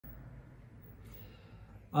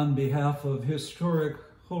On behalf of historic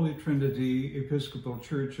Holy Trinity Episcopal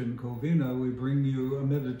Church in Covina, we bring you a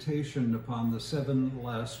meditation upon the 7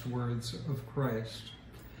 last words of Christ.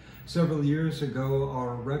 Several years ago,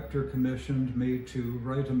 our rector commissioned me to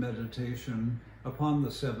write a meditation upon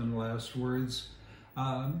the 7 last words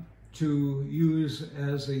to use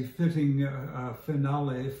as a fitting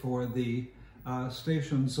finale for the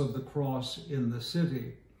Stations of the Cross in the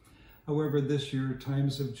city. However, this year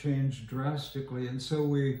times have changed drastically, and so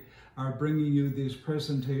we are bringing you these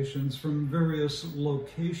presentations from various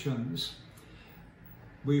locations.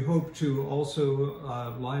 We hope to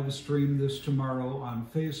also live stream this tomorrow on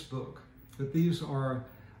Facebook, but these are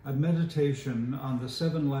a meditation on the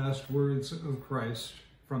 7 last words of Christ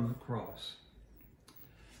from the cross.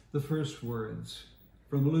 The first words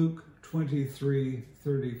from Luke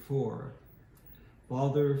 23:34.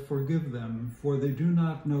 Father, forgive them, for they do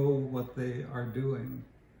not know what they are doing.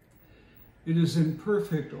 It is in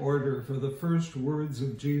perfect order for the first words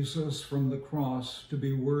of Jesus from the cross to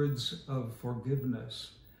be words of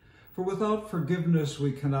forgiveness. For without forgiveness,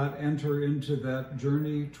 we cannot enter into that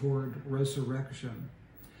journey toward resurrection.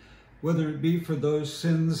 Whether it be for those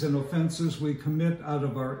sins and offenses we commit out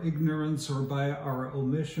of our ignorance or by our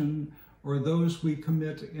omission, or those we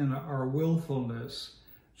commit in our willfulness,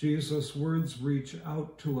 Jesus' words reach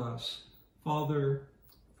out to us. Father,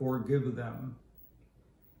 forgive them.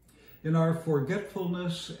 In our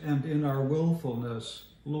forgetfulness and in our willfulness,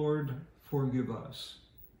 Lord, forgive us.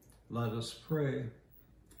 Let us pray.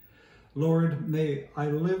 Lord, may I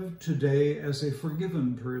live today as a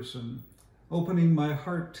forgiven person, opening my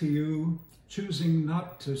heart to you, choosing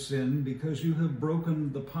not to sin because you have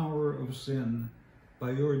broken the power of sin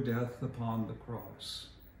by your death upon the cross.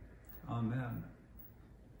 Amen.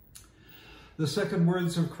 The second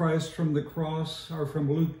words of Christ from the cross are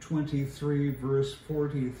from Luke 23, verse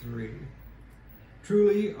 43.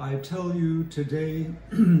 Truly, I tell you, today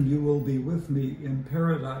you will be with me in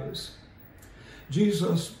paradise.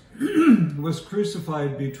 Jesus was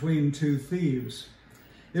crucified between 2 thieves.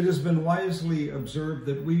 It has been wisely observed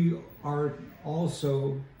that we are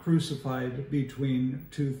also crucified between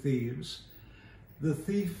 2 thieves. The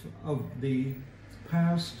thief of the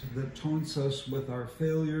past that taunts us with our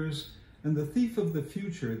failures, and the thief of the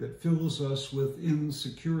future that fills us with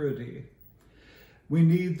insecurity. We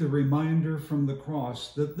need the reminder from the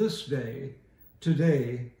cross that this day,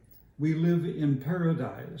 today, we live in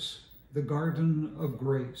paradise, the garden of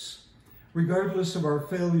grace. Regardless of our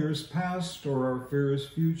failures past or our fears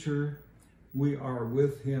future, we are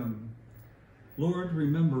with him. Lord,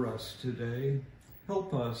 remember us today.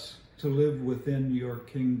 Help us to live within your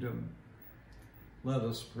kingdom. Let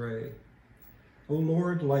us pray. O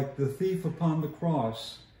Lord, like the thief upon the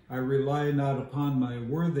cross, I rely not upon my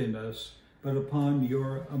worthiness, but upon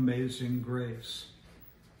your amazing grace.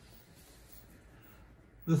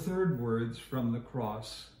 The third words from the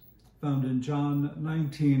cross, found in John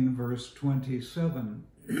 19, verse 27.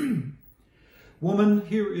 Woman,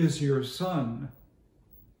 here is your son.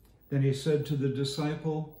 Then he said to the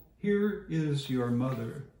disciple, here is your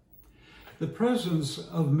mother. The presence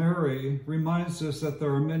of Mary reminds us that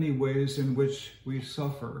there are many ways in which we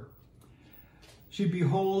suffer. She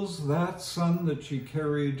beholds that son that she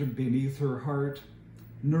carried beneath her heart,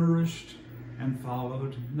 nourished and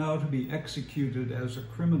followed, now to be executed as a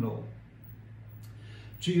criminal.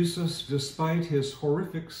 Jesus, despite his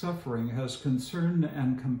horrific suffering, has concern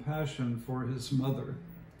and compassion for his mother.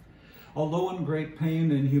 Although in great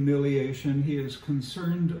pain and humiliation, he is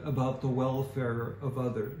concerned about the welfare of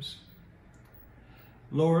others.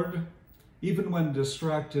 Lord, even when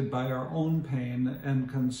distracted by our own pain and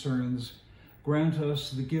concerns, grant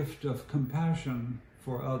us the gift of compassion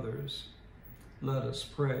for others. Let us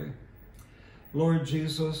pray. Lord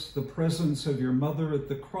Jesus, the presence of your mother at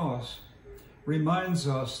the cross reminds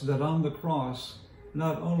us that on the cross,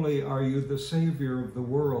 not only are you the Savior of the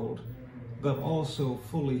world, but also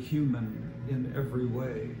fully human in every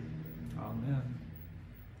way. Amen.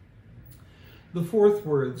 The fourth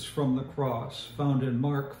words from the cross, found in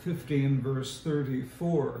Mark 15, verse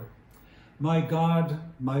 34. My God,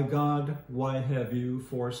 why have you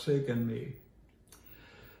forsaken me?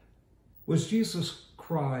 Was Jesus'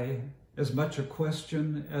 cry as much a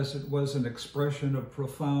question as it was an expression of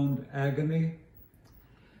profound agony?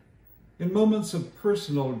 In moments of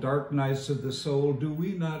personal dark nights of the soul, do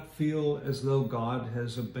we not feel as though God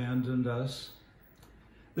has abandoned us?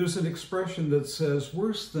 There's an expression that says,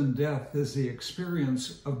 worse than death is the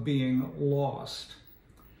experience of being lost.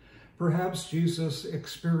 Perhaps Jesus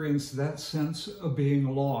experienced that sense of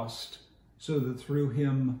being lost so that through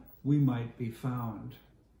him we might be found.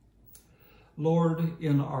 Lord,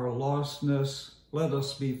 in our lostness, let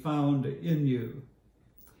us be found in you.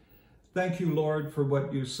 Thank you, Lord, for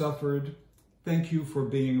what you suffered. Thank you for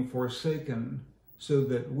being forsaken so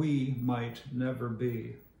that we might never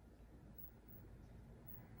be.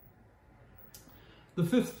 The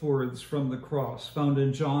fifth words from the cross, found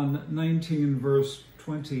in John 19, verse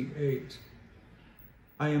 28.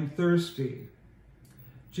 I am thirsty.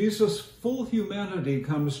 Jesus' full humanity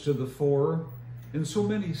comes to the fore in so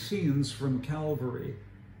many scenes from Calvary.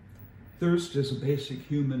 Thirst is a basic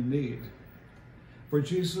human need. For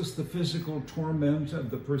Jesus, the physical torment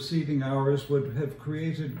of the preceding hours would have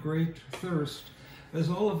created great thirst as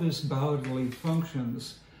all of his bodily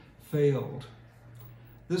functions failed.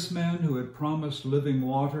 This man who had promised living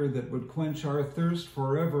water that would quench our thirst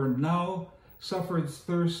forever now suffered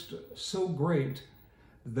thirst so great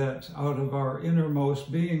that out of our innermost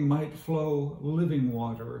being might flow living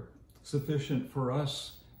water, sufficient for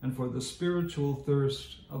us and for the spiritual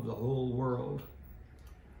thirst of the whole world.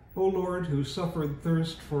 O Lord, who suffered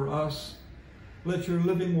thirst for us, let your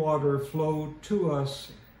living water flow to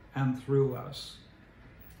us and through us.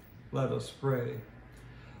 Let us pray.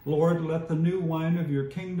 Lord, let the new wine of your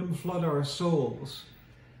kingdom flood our souls.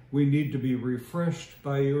 We need to be refreshed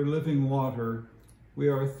by your living water. We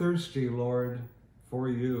are thirsty, Lord, for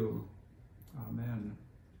you. Amen.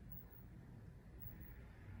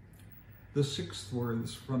 The sixth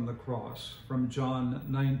words from the cross, from John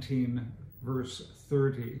 19, verse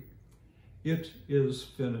 30. It is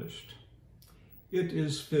finished. It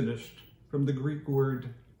is finished, from the Greek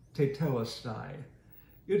word tetelestai.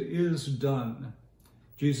 It is done.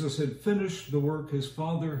 Jesus had finished the work his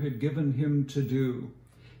Father had given him to do.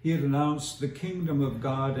 He had announced the kingdom of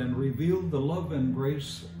God and revealed the love and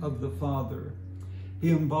grace of the Father.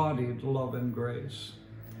 He embodied love and grace.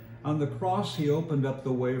 On the cross, he opened up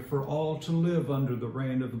the way for all to live under the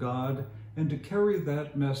reign of God and to carry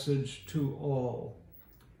that message to all.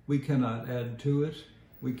 We cannot add to it.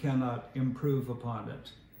 We cannot improve upon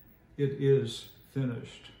it. It is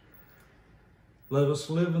finished. Let us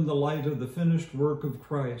live in the light of the finished work of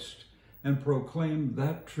Christ and proclaim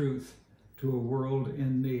that truth to a world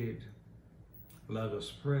in need. Let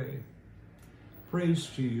us pray. Praise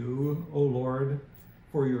to you, O Lord,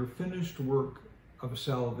 for your finished work of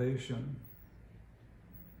salvation.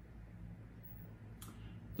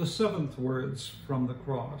 The seventh words from the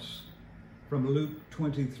cross, from Luke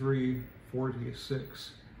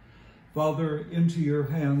 23:46. Father, into your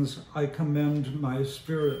hands I commend my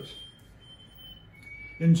spirit.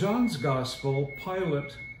 In John's Gospel,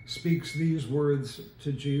 Pilate speaks these words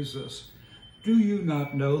to Jesus. Do you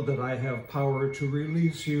not know that I have power to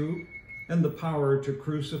release you and the power to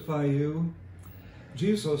crucify you?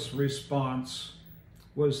 Jesus' response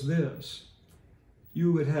was this: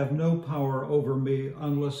 you would have no power over me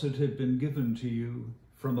unless it had been given to you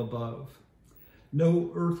from above.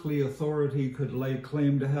 No earthly authority could lay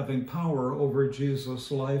claim to having power over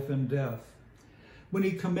Jesus' life and death. When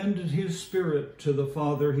he commended his spirit to the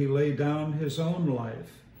Father, he laid down his own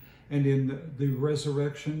life, and in the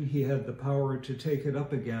resurrection, he had the power to take it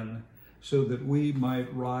up again so that we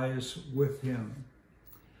might rise with him.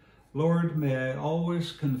 Lord, may I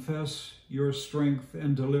always confess your strength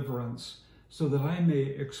and deliverance so that I may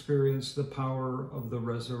experience the power of the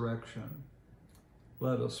resurrection.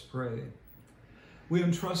 Let us pray. We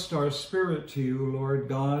entrust our spirit to you, Lord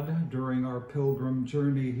God, during our pilgrim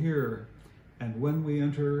journey here and when we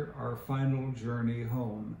enter our final journey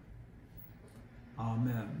home.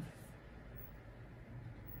 Amen.